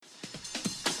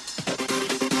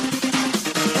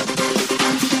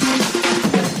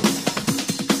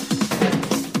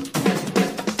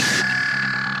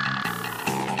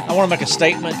I want to make a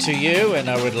statement to you, and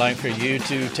I would like for you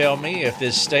to tell me if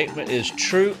this statement is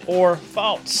true or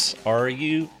false. Are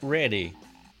you ready?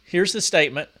 Here's the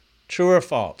statement, true or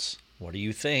false. What do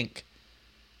you think?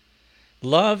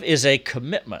 Love is a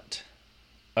commitment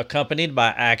accompanied by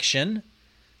action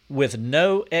with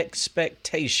no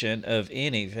expectation of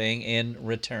anything in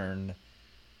return.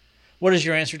 What is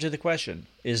your answer to the question?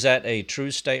 Is that a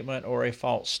true statement or a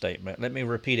false statement? Let me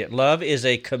repeat it. Love is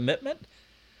a commitment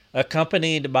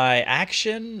accompanied by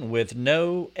action with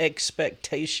no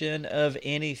expectation of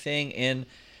anything in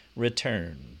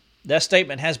return. That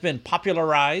statement has been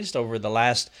popularized over the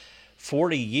last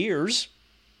 40 years,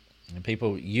 and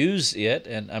people use it,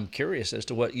 and I'm curious as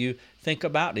to what you think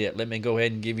about it. Let me go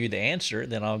ahead and give you the answer,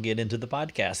 then I'll get into the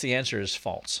podcast. The answer is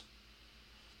false.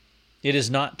 It is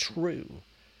not true,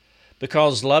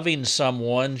 because loving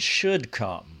someone should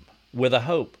come with a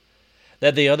hope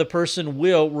that the other person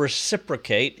will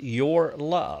reciprocate your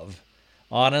love.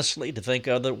 Honestly, to think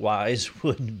otherwise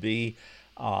would be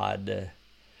odd.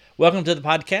 Welcome to the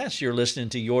podcast. You're listening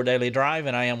to Your Daily Drive,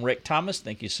 and I am Rick Thomas.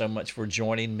 Thank you so much for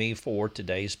joining me for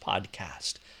today's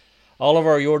podcast. All of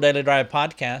our Your Daily Drive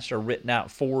podcasts are written out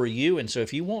for you, and so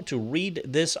if you want to read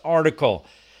this article,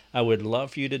 I would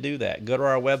love for you to do that. Go to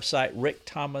our website,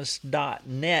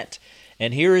 rickthomas.net.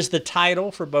 And here is the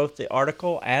title for both the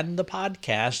article and the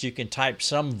podcast. You can type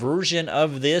some version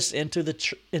of this into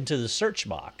the search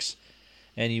box,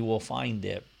 and you will find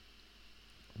it.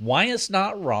 Why it's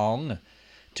not wrong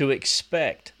to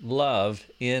expect love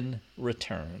in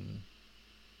return.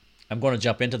 I'm going to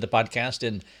jump into the podcast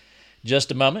in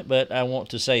just a moment, but I want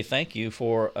to say thank you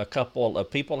for a couple of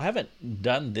people. I haven't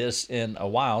done this in a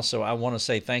while, so I want to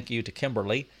say thank you to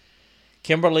Kimberly.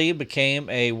 Kimberly became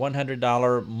a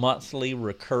 $100 monthly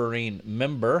recurring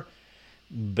member.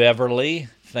 Beverly,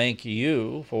 thank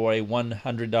you for a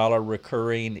 $100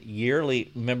 recurring yearly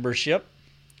membership.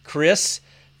 Chris,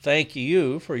 thank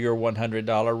you for your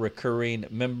 $100 recurring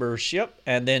membership.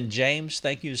 And then James,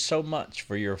 thank you so much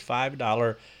for your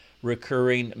 $5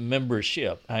 recurring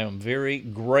membership. I am very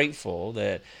grateful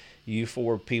that you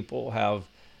four people have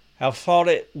thought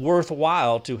it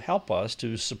worthwhile to help us,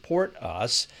 to support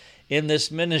us in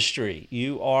this ministry.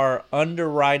 You are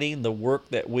underwriting the work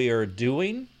that we are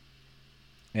doing,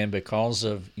 and because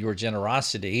of your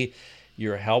generosity,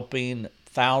 you're helping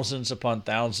thousands upon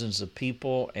thousands of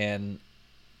people, and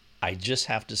I just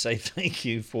have to say thank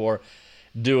you for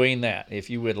doing that. If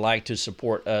you would like to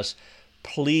support us,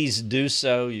 please do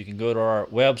so. You can go to our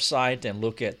website and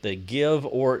look at the Give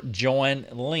or Join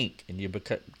link, and you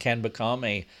can become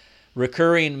a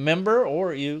recurring member,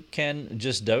 or you can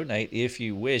just donate if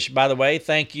you wish. By the way,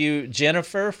 thank you,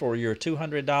 Jennifer, for your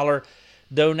 $200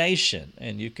 donation,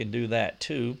 and you can do that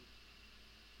too.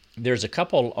 There's a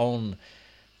couple on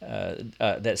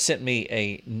that sent me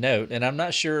a note, and I'm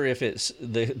not sure if it's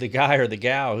the guy or the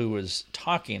gal who was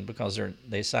talking, because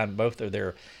they signed both of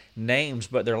their names,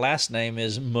 but their last name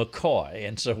is McCoy,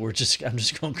 and so I'm just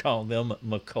going to call them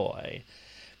McCoy,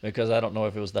 because I don't know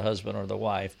if it was the husband or the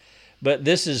wife. But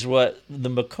this is what the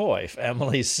McCoy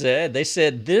family said. They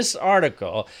said this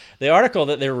article, the article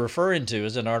that they're referring to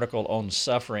is an article on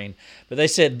suffering, but they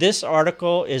said this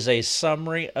article is a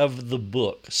summary of the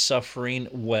book, Suffering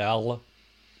Well.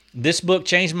 This book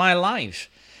changed my life,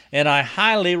 and I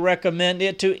highly recommend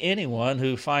it to anyone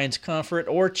who finds comfort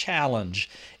or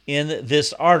challenge in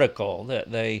this article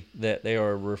that they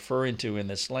are referring to in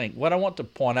this link. What I want to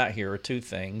point out here are two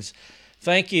things.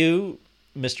 Thank you,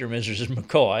 Mr. and Mrs.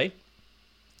 McCoy,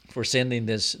 for sending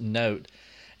this note,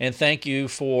 and thank you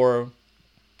for,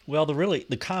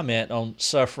 the comment on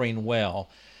Suffering Well.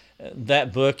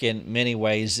 That book in many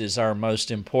ways is our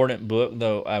most important book,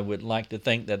 though I would like to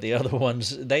think that the other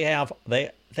ones, they have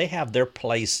their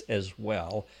place as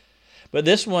well. But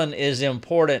this one is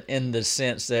important in the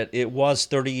sense that it was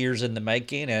 30 years in the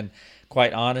making, and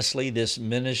quite honestly, this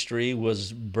ministry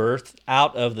was birthed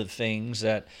out of the things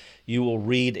that you will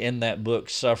read in that book,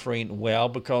 Suffering Well,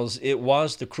 because it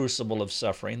was the crucible of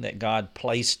suffering that God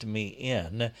placed me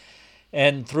in.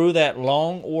 And through that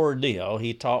long ordeal,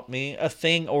 He taught me a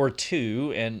thing or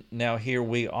two, and now here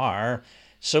we are,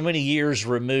 so many years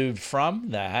removed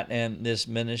from that, and this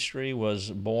ministry was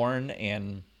born,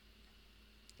 and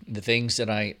the things that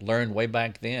I learned way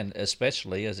back then,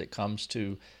 especially as it comes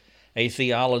to a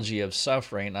theology of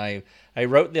suffering, I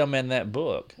wrote them in that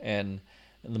book, and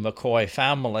the McCoy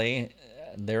family,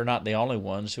 they're not the only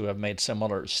ones who have made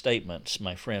similar statements.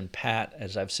 My friend Pat,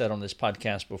 as I've said on this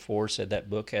podcast before, said that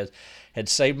book had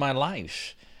saved my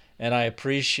life. And I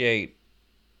appreciate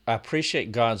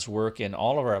God's work in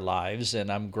all of our lives,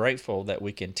 and I'm grateful that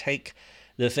we can take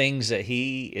the things that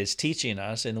he is teaching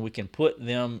us, and we can put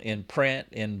them in print,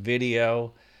 in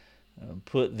video,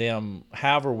 put them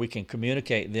however we can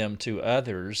communicate them to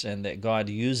others, and that God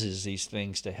uses these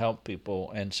things to help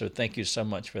people. And so thank you so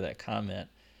much for that comment.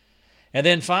 And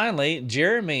then finally,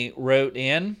 Jeremy wrote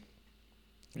in,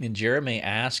 and Jeremy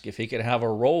asked if he could have a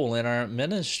role in our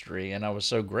ministry. And I was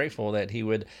so grateful that he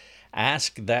would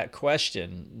ask that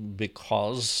question,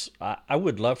 because I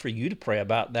would love for you to pray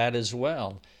about that as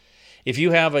well. If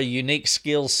you have a unique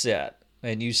skill set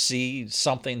and you see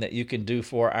something that you can do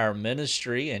for our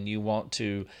ministry and you want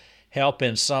to help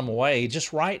in some way,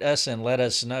 just write us and let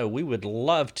us know. We would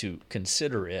love to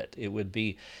consider it. It would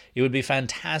be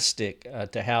fantastic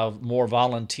to have more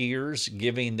volunteers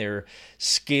giving their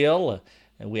skill.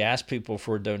 And we ask people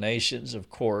for donations,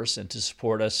 of course, and to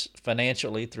support us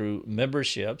financially through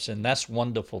memberships, and that's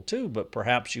wonderful too. But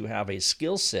perhaps you have a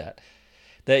skill set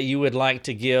that you would like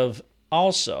to give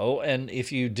also, and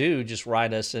if you do, just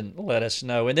write us and let us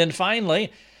know. And then finally,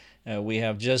 we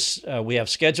have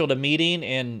scheduled a meeting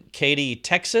in Katy,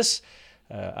 Texas.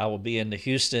 I will be in the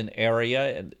Houston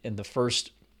area in the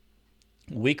first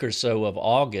week or so of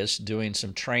August doing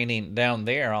some training down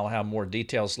there. I'll have more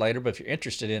details later, but if you're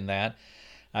interested in that,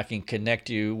 I can connect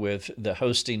you with the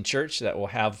hosting church that will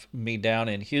have me down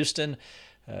in Houston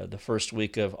the first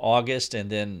week of August. And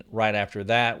then right after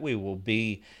that, we will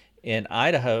be in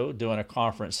Idaho doing a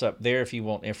conference up there. If you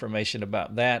want information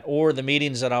about that or the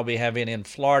meetings that I'll be having in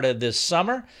Florida this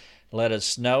summer, let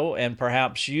us know. And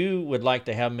perhaps you would like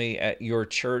to have me at your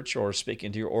church or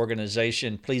speaking to your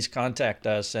organization, please contact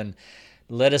us and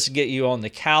let us get you on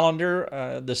the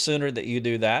calendar. The sooner that you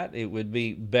do that, it would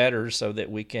be better so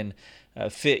that we can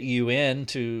fit you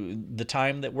into the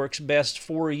time that works best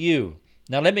for you.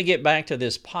 Now, let me get back to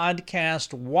this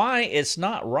podcast, why it's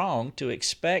not wrong to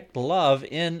expect love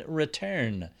in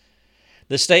return.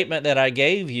 The statement that I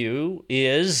gave you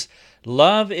is,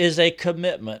 love is a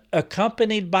commitment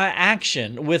accompanied by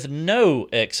action with no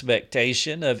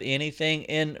expectation of anything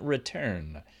in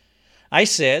return. I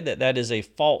said that is a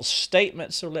false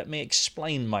statement, so let me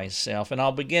explain myself, and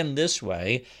I'll begin this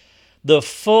way. The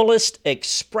fullest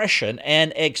expression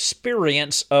and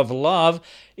experience of love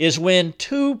is when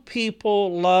two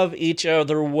people love each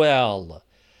other well.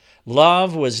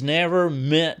 Love was never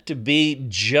meant to be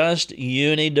just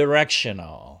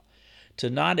unidirectional.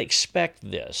 To not expect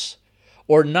this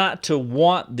or not to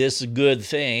want this good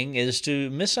thing is to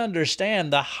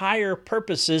misunderstand the higher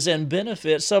purposes and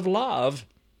benefits of love,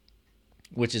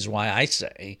 which is why I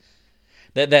say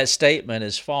that statement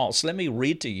is false. Let me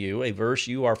read to you a verse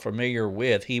you are familiar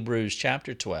with, Hebrews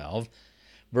chapter 12,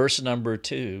 verse number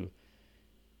 2.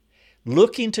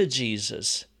 Looking to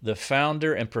Jesus, the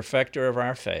founder and perfecter of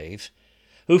our faith,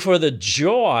 who for the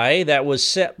joy that was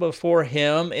set before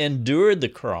him endured the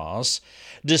cross,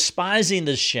 despising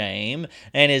the shame,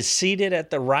 and is seated at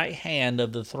the right hand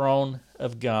of the throne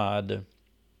of God.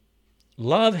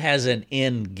 Love has an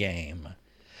end game.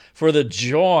 For the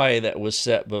joy that was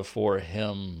set before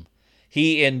him,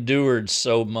 he endured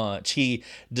so much. He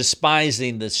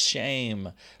despising the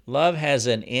shame. Love has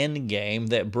an end game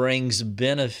that brings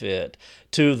benefit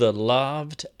to the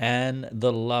loved and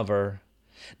the lover.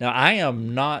 Now, I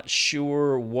am not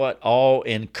sure what all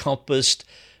encompassed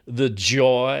the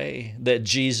joy that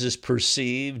Jesus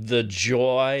perceived, the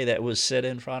joy that was set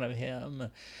in front of him,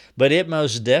 but it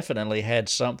most definitely had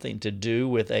something to do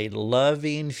with a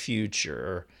loving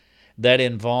future that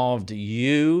involved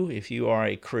you, if you are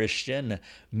a Christian,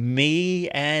 me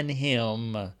and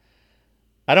him.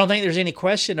 I don't think there's any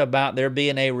question about there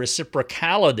being a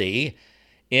reciprocality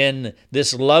in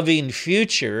this loving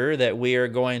future that we are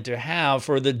going to have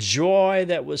for the joy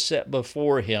that was set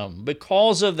before him.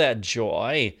 Because of that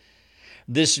joy,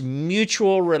 this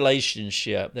mutual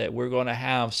relationship that we're going to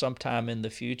have sometime in the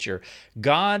future,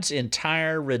 God's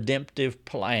entire redemptive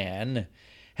plan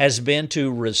has been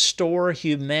to restore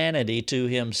humanity to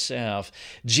himself.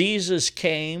 Jesus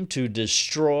came to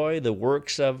destroy the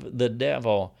works of the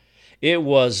devil. It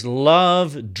was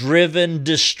love-driven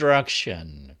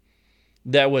destruction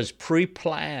that was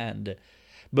pre-planned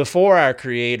before our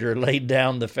Creator laid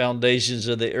down the foundations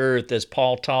of the earth, as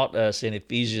Paul taught us in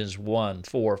Ephesians 1,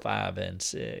 4, 5, and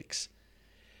 6.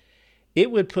 It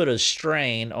would put a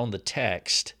strain on the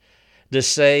text to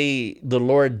say the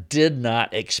Lord did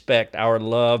not expect our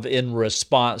love in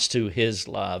response to his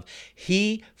love.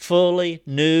 He fully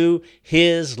knew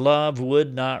his love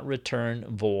would not return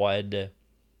void.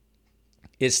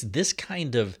 It's this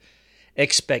kind of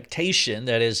expectation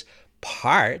that is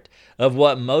part of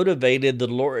what motivated the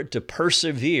Lord to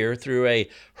persevere through a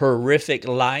horrific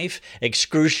life,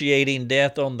 excruciating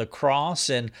death on the cross,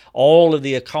 and all of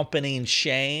the accompanying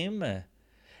shame.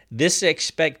 This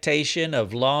expectation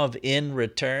of love in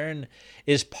return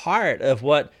is part of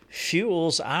what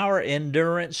fuels our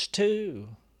endurance too.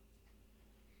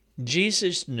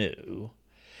 Jesus knew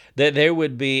that there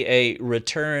would be a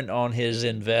return on his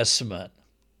investment.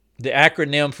 The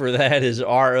acronym for that is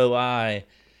ROI.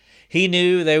 He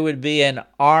knew there would be an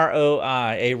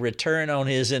ROI, a return on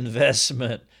his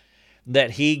investment.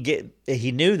 He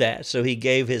knew that, so he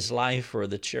gave his life for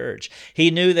the church. He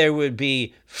knew there would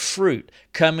be fruit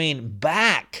coming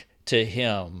back to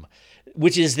him,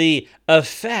 which is the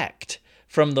effect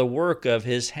from the work of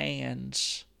his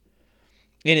hands.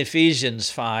 In Ephesians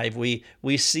 5, we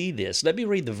see this. Let me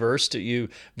read the verse to you.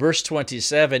 Verse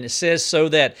 27, it says, so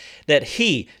that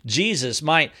he, Jesus,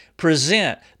 might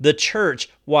present the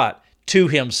church, what? To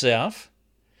himself.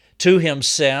 To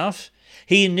himself.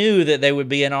 He knew that there would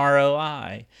be an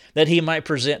ROI, that he might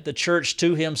present the church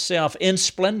to himself in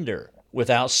splendor,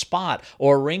 without spot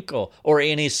or wrinkle or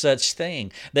any such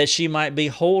thing, that she might be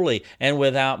holy and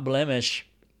without blemish.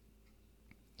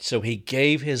 So he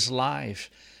gave his life,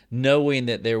 knowing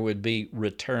that there would be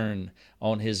return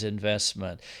on his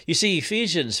investment. You see,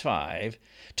 Ephesians 5,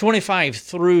 25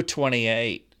 through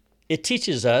 28, it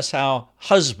teaches us how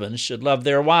husbands should love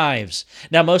their wives.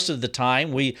 Now, most of the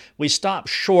time, we stop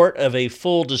short of a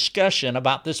full discussion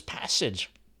about this passage.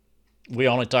 We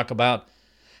only talk about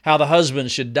how the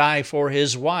husband should die for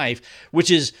his wife,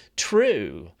 which is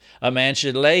true. A man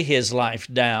should lay his life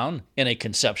down in a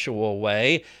conceptual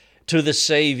way to the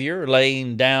Savior,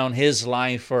 laying down his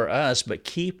life for us, but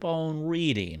keep on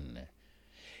reading.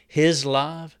 His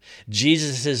love,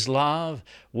 Jesus' love,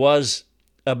 was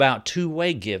about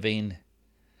two-way giving.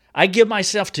 I give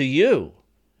myself to you,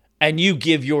 and you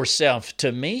give yourself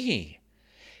to me.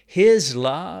 His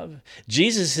love,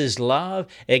 Jesus' love,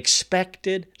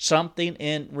 expected something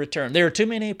in return. There are too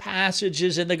many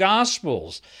passages in the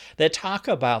Gospels that talk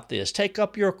about this. Take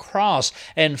up your cross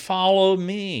and follow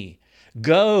me.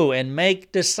 Go and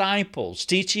make disciples,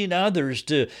 teaching others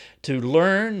to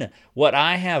learn what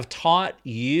I have taught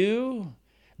you.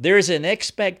 There is an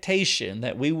expectation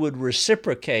that we would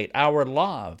reciprocate our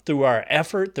love through our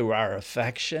effort, through our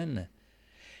affection.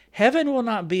 Heaven will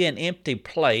not be an empty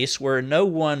place where no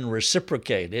one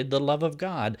reciprocated the love of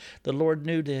God. The Lord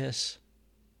knew this.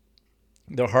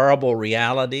 The horrible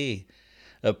reality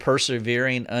of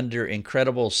persevering under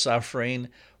incredible suffering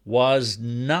was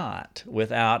not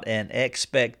without an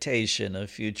expectation of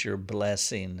future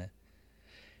blessing.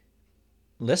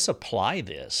 Let's apply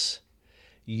this.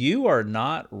 You are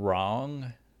not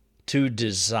wrong to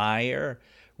desire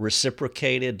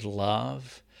reciprocated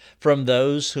love from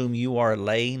those whom you are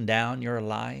laying down your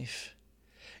life.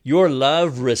 Your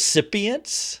love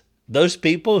recipients, those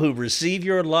people who receive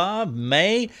your love,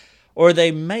 may or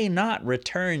they may not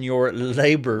return your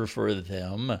labor for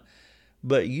them,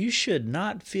 but you should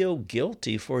not feel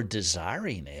guilty for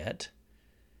desiring it.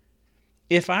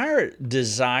 If our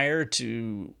desire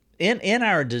in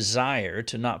our desire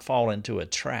to not fall into a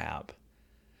trap,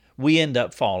 we end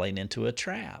up falling into a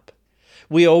trap.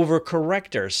 We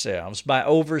overcorrect ourselves by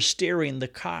oversteering the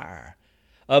car,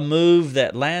 a move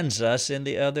that lands us in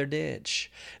the other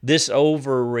ditch. This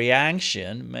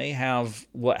overreaction may have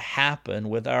what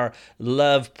happened with our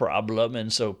love problem,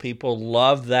 and so people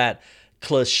love that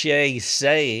cliche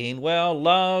saying, well,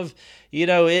 love,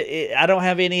 I don't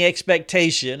have any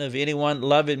expectation of anyone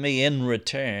loving me in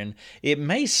return. It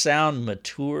may sound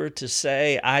mature to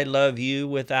say, I love you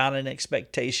without an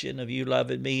expectation of you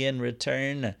loving me in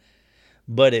return,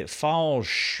 but it falls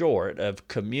short of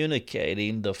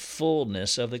communicating the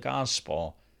fullness of the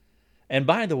gospel. And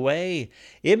by the way,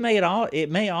 it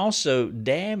may also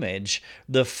damage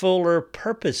the fuller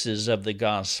purposes of the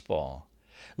gospel.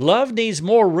 Love needs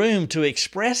more room to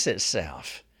express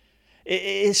itself.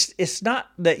 It's not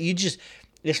that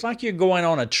it's like you're going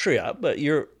on a trip, but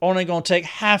you're only going to take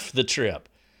half the trip.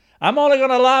 I'm only going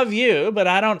to love you, but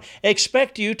I don't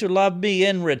expect you to love me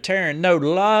in return. No,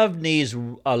 love needs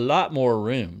a lot more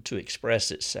room to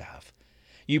express itself.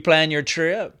 You plan your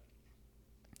trip.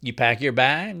 You pack your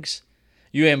bags.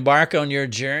 You embark on your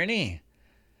journey.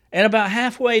 And about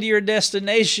halfway to your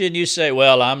destination, you say,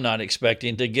 well, I'm not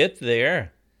expecting to get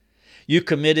there. You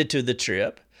committed to the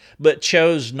trip, but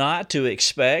chose not to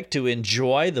expect to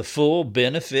enjoy the full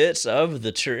benefits of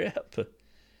the trip.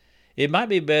 It might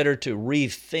be better to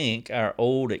rethink our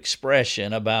old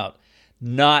expression about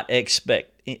not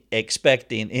expecting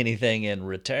expecting anything in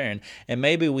return. And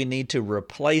maybe we need to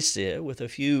replace it with a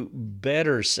few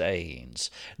better sayings.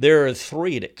 There are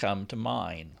 3 that come to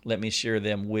mind. Let me share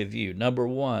them with you. Number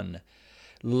 1,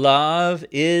 love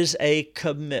is a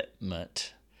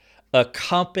commitment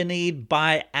accompanied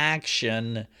by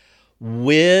action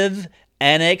with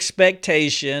an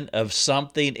expectation of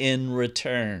something in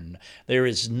return. There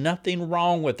is nothing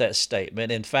wrong with that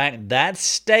statement. In fact, that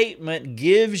statement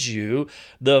gives you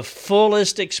the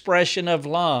fullest expression of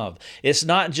love. It's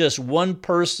not just one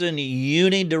person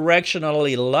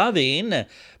unidirectionally loving,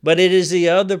 but it is the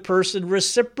other person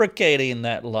reciprocating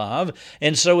that love.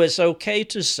 And so it's okay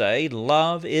to say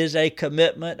love is a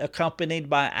commitment accompanied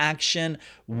by action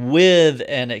with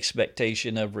an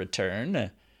expectation of return.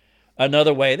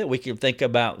 Another way that we can think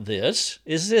about this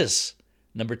is this.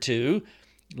 Number 2,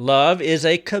 love is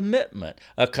a commitment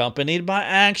accompanied by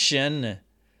action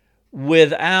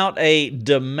without a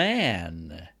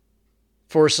demand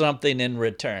for something in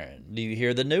return. Do you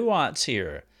hear the nuance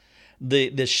here?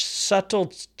 The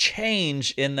subtle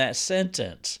change in that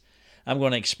sentence. I'm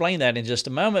going to explain that in just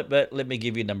a moment, but let me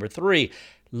give you number 3.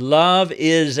 Love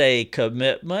is a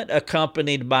commitment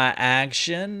accompanied by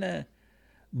action,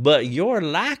 but your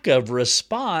lack of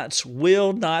response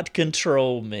will not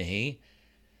control me.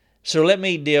 So let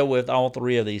me deal with all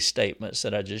 3 of these statements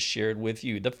that I just shared with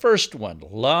you. The first one,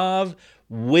 love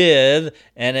with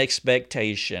an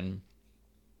expectation.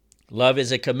 Love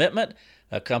is a commitment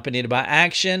accompanied by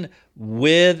action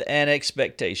with an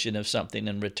expectation of something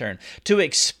in return. To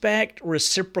expect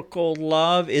reciprocal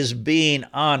love is being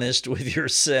honest with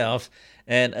yourself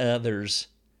and others.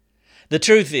 The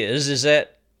truth is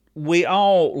that we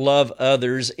all love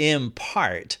others in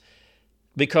part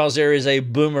because there is a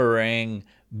boomerang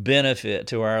benefit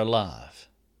to our love.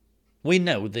 We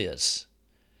know this.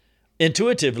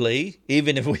 Intuitively,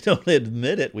 even if we don't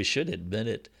admit it, we should admit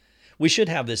it. We should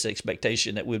have this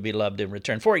expectation that we'd be loved in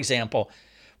return. For example,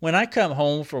 when I come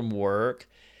home from work,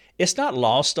 it's not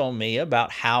lost on me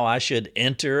about how I should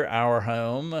enter our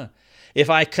home. If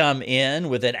I come in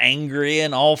with an angry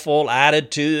and awful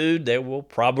attitude, there will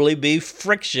probably be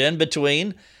friction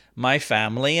between my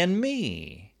family and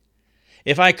me.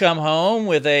 If I come home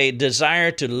with a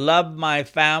desire to love my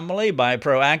family by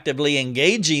proactively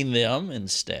engaging them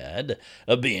instead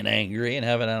of being angry and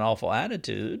having an awful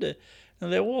attitude,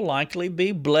 there will likely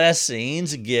be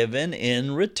blessings given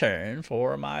in return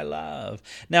for my love.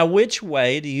 Now, which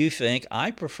way do you think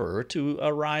I prefer to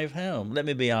arrive home? Let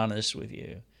me be honest with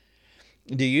you.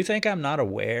 Do you think I'm not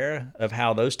aware of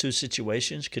how those 2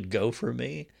 situations could go for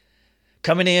me?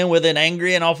 Coming in with an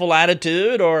angry and awful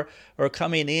attitude or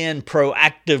coming in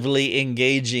proactively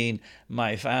engaging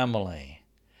my family?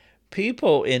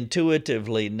 People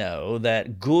intuitively know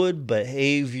that good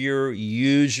behavior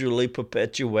usually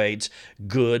perpetuates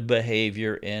good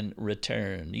behavior in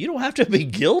return. You don't have to be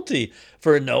guilty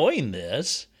for knowing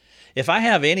this. If I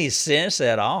have any sense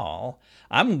at all,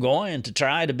 I'm going to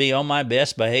try to be on my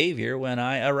best behavior when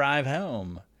I arrive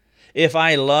home. If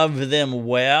I love them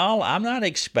well, I'm not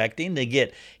expecting to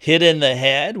get hit in the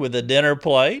head with a dinner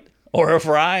plate or a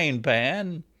frying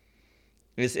pan.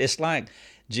 It's like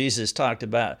Jesus talked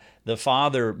about the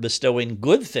Father bestowing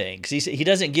good things. He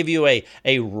doesn't give you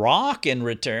a rock in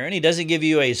return. He doesn't give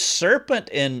you a serpent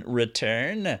in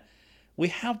return. We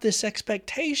have this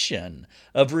expectation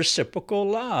of reciprocal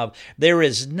love. There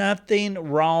is nothing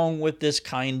wrong with this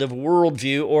kind of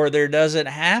worldview, or there doesn't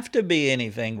have to be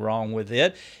anything wrong with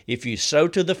it. If you sow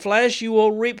to the flesh, you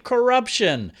will reap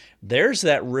corruption. There's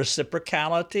that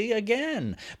reciprocality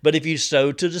again. But if you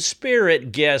sow to the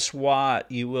Spirit, guess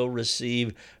what? You will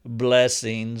receive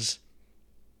blessings.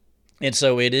 And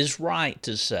so it is right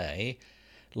to say,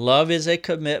 love is a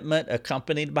commitment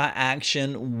accompanied by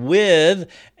action with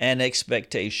an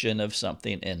expectation of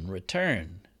something in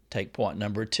return. Take point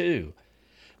number 2.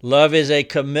 Love is a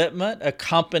commitment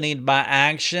accompanied by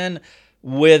action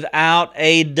without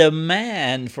a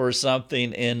demand for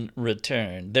something in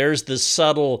return. There's the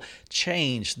subtle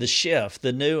change, the shift,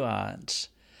 the nuance.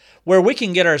 Where we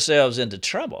can get ourselves into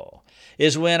trouble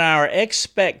is when our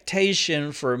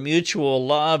expectation for mutual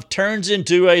love turns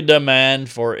into a demand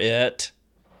for it.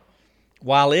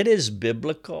 While it is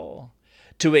biblical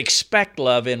to expect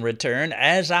love in return,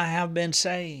 as I have been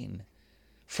saying,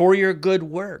 for your good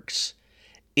works,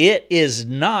 it is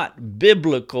not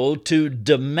biblical to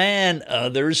demand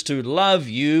others to love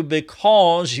you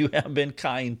because you have been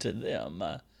kind to them.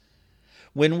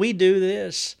 When we do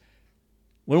this,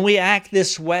 when we act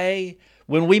this way,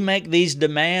 when we make these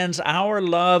demands, our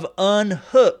love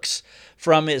unhooks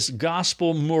from its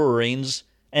gospel moorings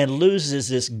and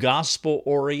loses its gospel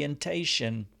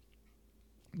orientation.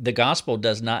 The gospel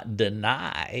does not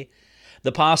deny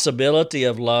the possibility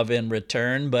of love in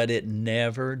return, but it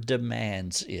never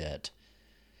demands it.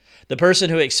 The person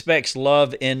who expects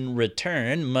love in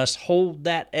return must hold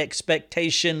that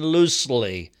expectation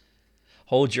loosely.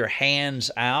 Hold your hands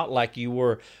out like you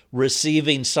were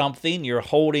receiving something. You're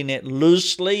holding it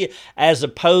loosely as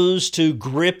opposed to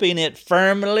gripping it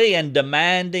firmly and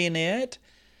demanding it.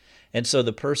 And so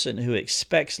the person who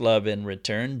expects love in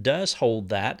return does hold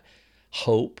that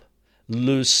hope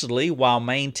loosely while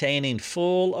maintaining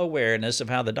full awareness of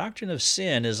how the doctrine of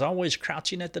sin is always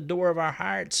crouching at the door of our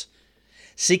hearts,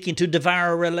 seeking to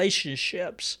devour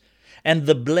relationships and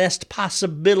the blessed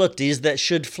possibilities that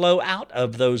should flow out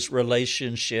of those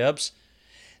relationships.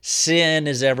 Sin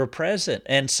is ever present,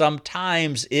 and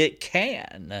sometimes it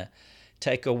can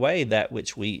take away that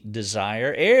which we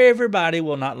desire. Everybody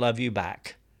will not love you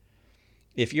back.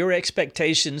 If your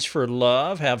expectations for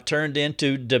love have turned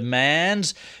into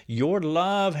demands, your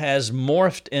love has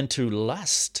morphed into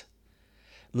lust.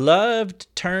 Love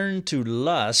turned to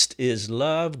lust is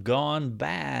love gone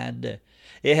bad.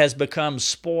 It has become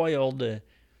spoiled.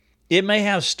 It may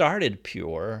have started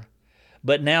pure,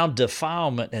 but now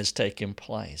defilement has taken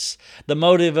place. The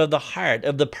motive of the heart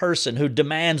of the person who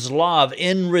demands love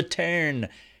in return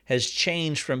has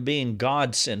changed from being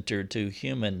God-centered to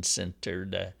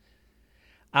human-centered.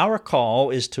 Our call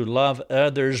is to love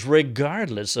others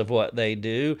regardless of what they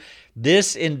do.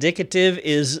 This indicative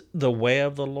is the way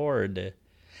of the Lord,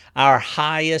 our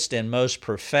highest and most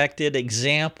perfected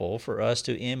example for us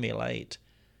to emulate.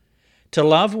 To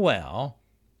love well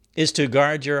is to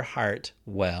guard your heart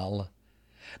well.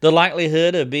 The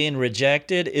likelihood of being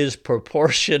rejected is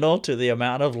proportional to the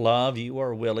amount of love you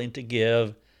are willing to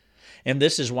give. And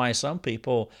this is why some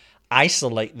people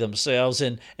isolate themselves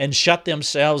and shut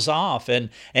themselves off and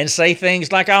say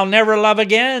things like, I'll never love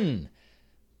again.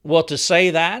 Well, to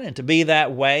say that and to be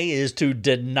that way is to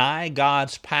deny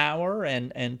God's power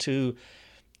and to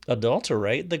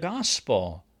adulterate the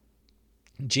gospel.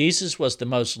 Jesus was the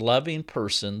most loving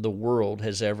person the world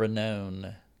has ever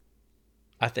known.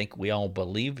 I think we all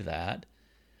believe that.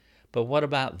 But what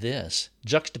about this?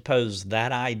 Juxtapose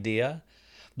that idea,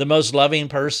 the most loving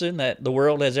person that the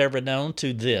world has ever known,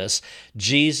 to this.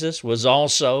 Jesus was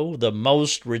also the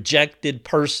most rejected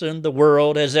person the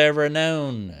world has ever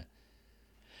known.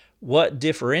 What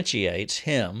differentiates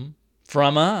him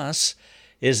from us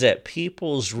is that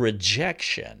people's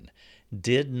rejection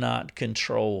did not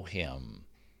control him.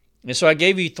 And so I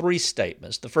gave you three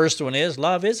statements. The first one is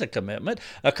love is a commitment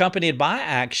accompanied by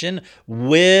action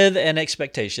with an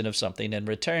expectation of something in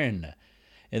return.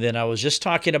 And then I was just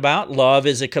talking about love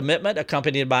is a commitment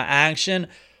accompanied by action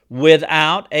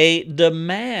without a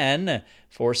demand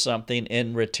for something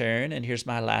in return. And here's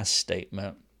my last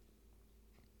statement.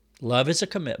 Love is a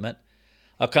commitment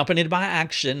accompanied by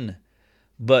action,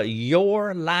 but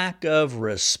your lack of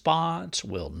response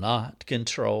will not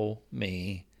control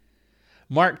me.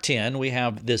 Mark 10, we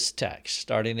have this text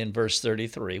starting in verse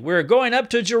 33. We're going up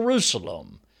to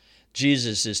Jerusalem.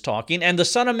 Jesus is talking, and the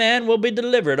Son of Man will be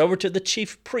delivered over to the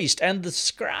chief priest and the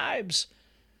scribes.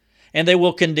 And they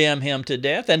will condemn him to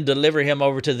death and deliver him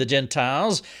over to the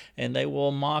Gentiles, and they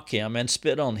will mock him and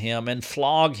spit on him and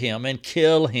flog him and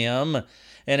kill him.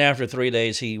 And after 3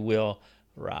 days he will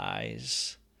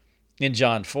rise. In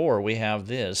John 4, we have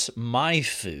this, my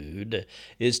food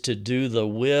is to do the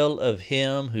will of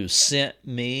him who sent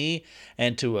me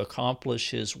and to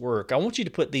accomplish his work. I want you to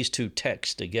put these two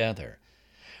texts together.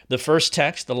 The first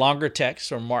text, the longer text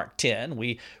from Mark 10,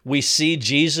 we see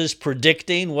Jesus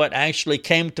predicting what actually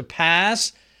came to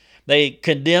pass. They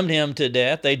condemned him to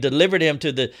death. They delivered him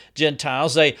to the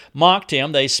Gentiles. They mocked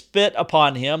him. They spit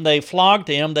upon him. They flogged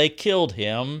him. They killed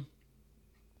him.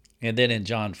 And then in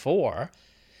John 4,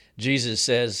 Jesus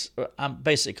says, I'm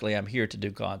here to do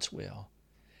God's will.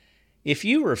 If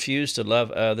you refuse to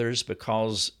love others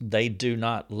because they do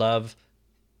not love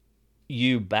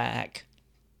you back,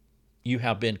 you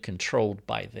have been controlled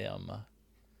by them.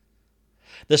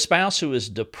 The spouse who is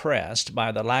depressed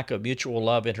by the lack of mutual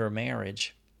love in her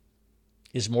marriage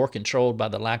is more controlled by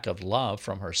the lack of love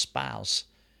from her spouse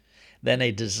than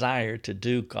a desire to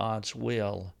do God's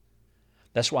will.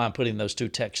 That's why I'm putting those two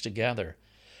texts together.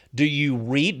 Do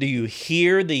you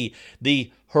hear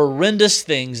the horrendous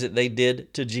things that they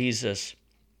did to Jesus?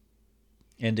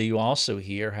 And do you also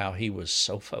hear how he was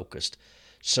so focused,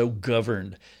 so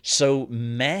governed, so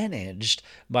managed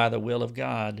by the will of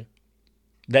God,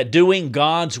 that doing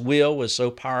God's will was so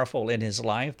powerful in his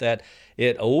life that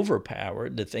it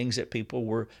overpowered the things that people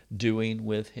were doing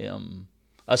with him?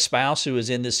 A spouse who is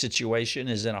in this situation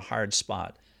is in a hard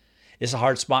spot. It's a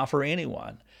hard spot for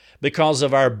anyone because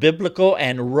of our biblical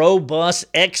and robust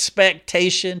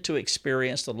expectation to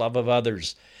experience the love of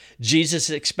others. Jesus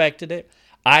expected it.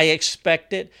 I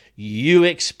expect it. You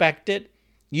expect it.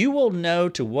 You will know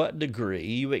to what degree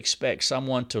you expect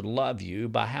someone to love you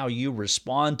by how you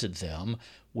respond to them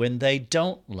when they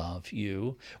don't love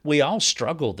you. We all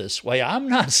struggle this way. I'm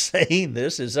not saying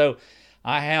this as though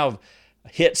I have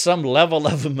hit some level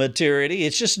of maturity.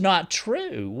 It's just not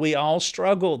true. We all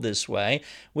struggle this way,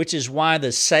 which is why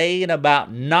the saying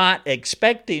about not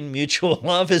expecting mutual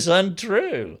love is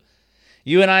untrue.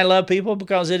 You and I love people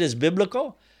because it is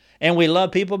biblical, and we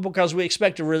love people because we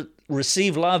expect to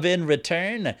receive love in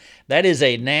return. That is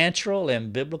a natural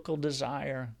and biblical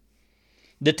desire.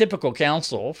 The typical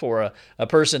counsel for a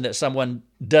person that someone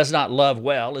does not love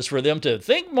well is for them to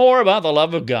think more about the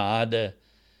love of God.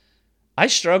 I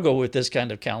struggle with this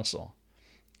kind of counsel.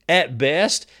 At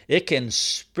best, it can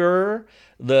spur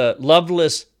the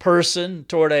loveless person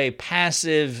toward a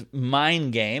passive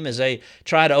mind game as they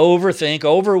try to overthink,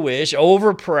 overwish,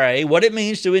 overpray what it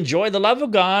means to enjoy the love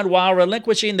of God while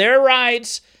relinquishing their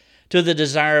rights to the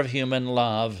desire of human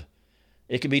love.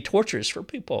 It can be torturous for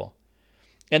people.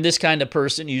 And this kind of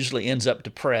person usually ends up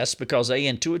depressed because they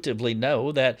intuitively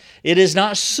know that it is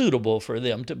not suitable for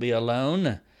them to be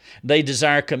alone. They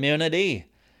desire community,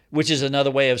 which is another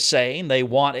way of saying they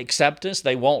want acceptance.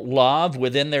 They want love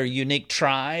within their unique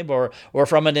tribe or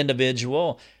from an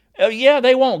individual.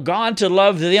 They want God to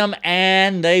love them,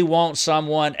 and they want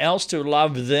someone else to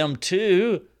love them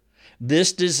too.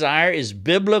 This desire is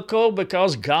biblical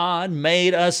because God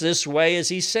made us this way, as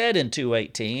He said in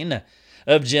 2:18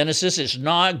 of Genesis. It's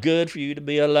not good for you to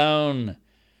be alone.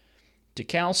 To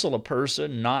counsel a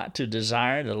person not to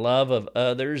desire the love of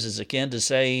others is akin to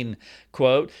saying,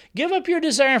 quote, give up your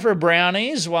desire for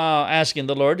brownies while asking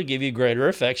the Lord to give you greater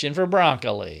affection for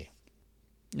broccoli.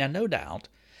 Now, no doubt,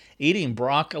 eating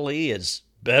broccoli is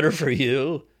better for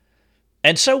you.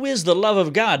 And so is the love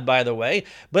of God, by the way.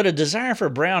 But a desire for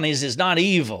brownies is not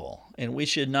evil, and we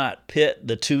should not pit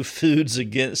the two foods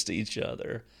against each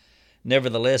other.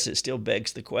 Nevertheless, it still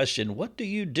begs the question, what do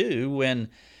you do when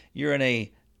you're in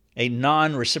a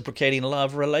non-reciprocating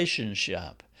love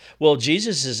relationship? Well,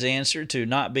 Jesus' answer to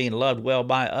not being loved well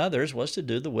by others was to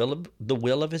do the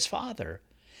will of His Father.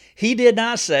 He did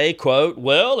not say, quote,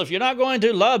 well, if you're not going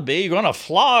to love me, you're going to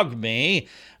flog me.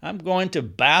 I'm going to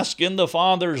bask in the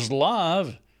Father's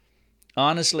love.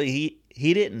 Honestly,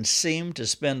 he didn't seem to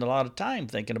spend a lot of time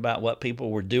thinking about what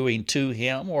people were doing to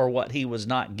him or what he was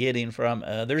not getting from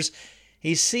others.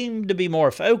 He seemed to be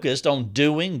more focused on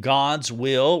doing God's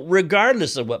will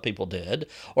regardless of what people did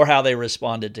or how they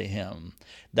responded to him.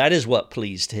 That is what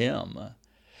pleased him.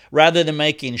 Rather than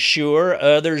making sure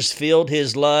others filled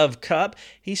his love cup,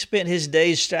 he spent his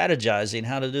days strategizing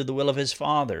how to do the will of his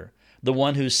Father, the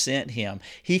one who sent him.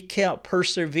 He kept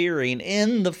persevering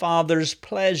in the Father's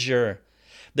pleasure.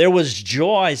 There was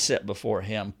joy set before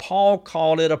him. Paul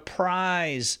called it a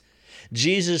prize.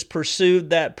 Jesus pursued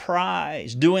that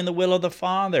prize, doing the will of the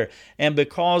Father. And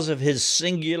because of his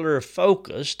singular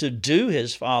focus to do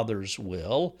his Father's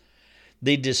will,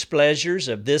 the displeasures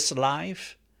of this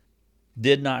life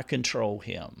did not control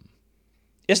him.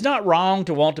 It's not wrong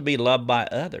to want to be loved by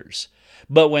others,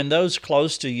 but when those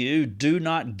close to you do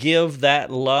not give that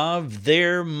love,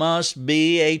 there must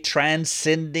be a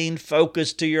transcending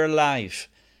focus to your life,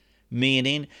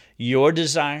 meaning your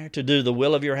desire to do the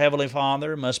will of your Heavenly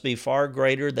Father must be far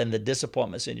greater than the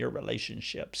disappointments in your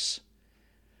relationships.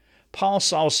 Paul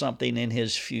saw something in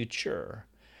his future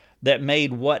that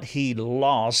made what he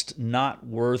lost not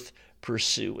worth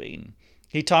pursuing.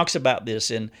 He talks about this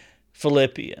in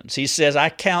Philippians. He says, I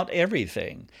count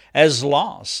everything as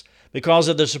loss because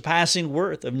of the surpassing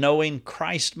worth of knowing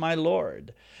Christ my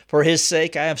Lord. For his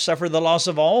sake I have suffered the loss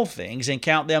of all things and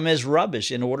count them as rubbish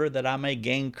in order that I may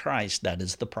gain Christ. That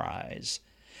is the prize.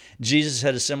 Jesus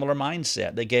had a similar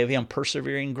mindset that gave him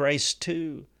persevering grace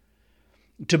too.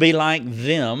 To be like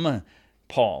them,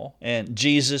 Paul and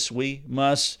Jesus, we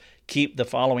must keep the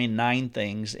following 9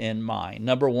 things in mind.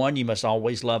 Number 1, you must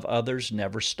always love others,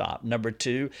 never stop. Number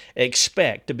 2,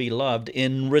 expect to be loved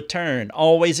in return.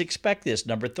 Always expect this.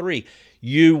 Number 3,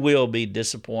 you will be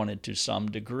disappointed to some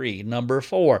degree. Number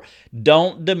 4,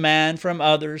 don't demand from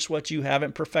others what you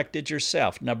haven't perfected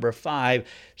yourself. Number 5,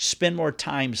 spend more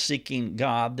time seeking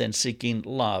God than seeking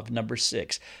love. Number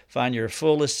 6, find your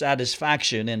fullest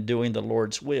satisfaction in doing the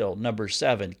Lord's will. Number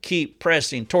 7, keep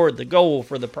pressing toward the goal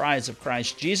for the prize of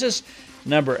Christ Jesus.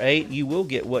 Number 8, you will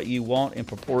get what you want in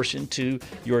proportion to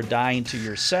your dying to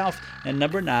yourself. And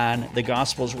number 9, the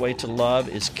gospel's way to love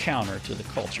is counter to the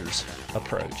culture's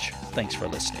approach. Thanks for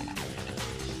listening.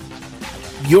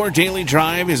 Your Daily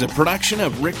Drive is a production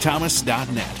of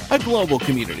rickthomas.net, a global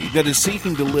community that is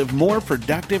seeking to live more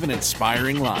productive and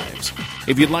inspiring lives.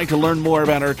 If you'd like to learn more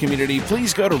about our community,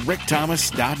 please go to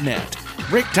rickthomas.net.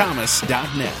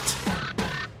 rickthomas.net.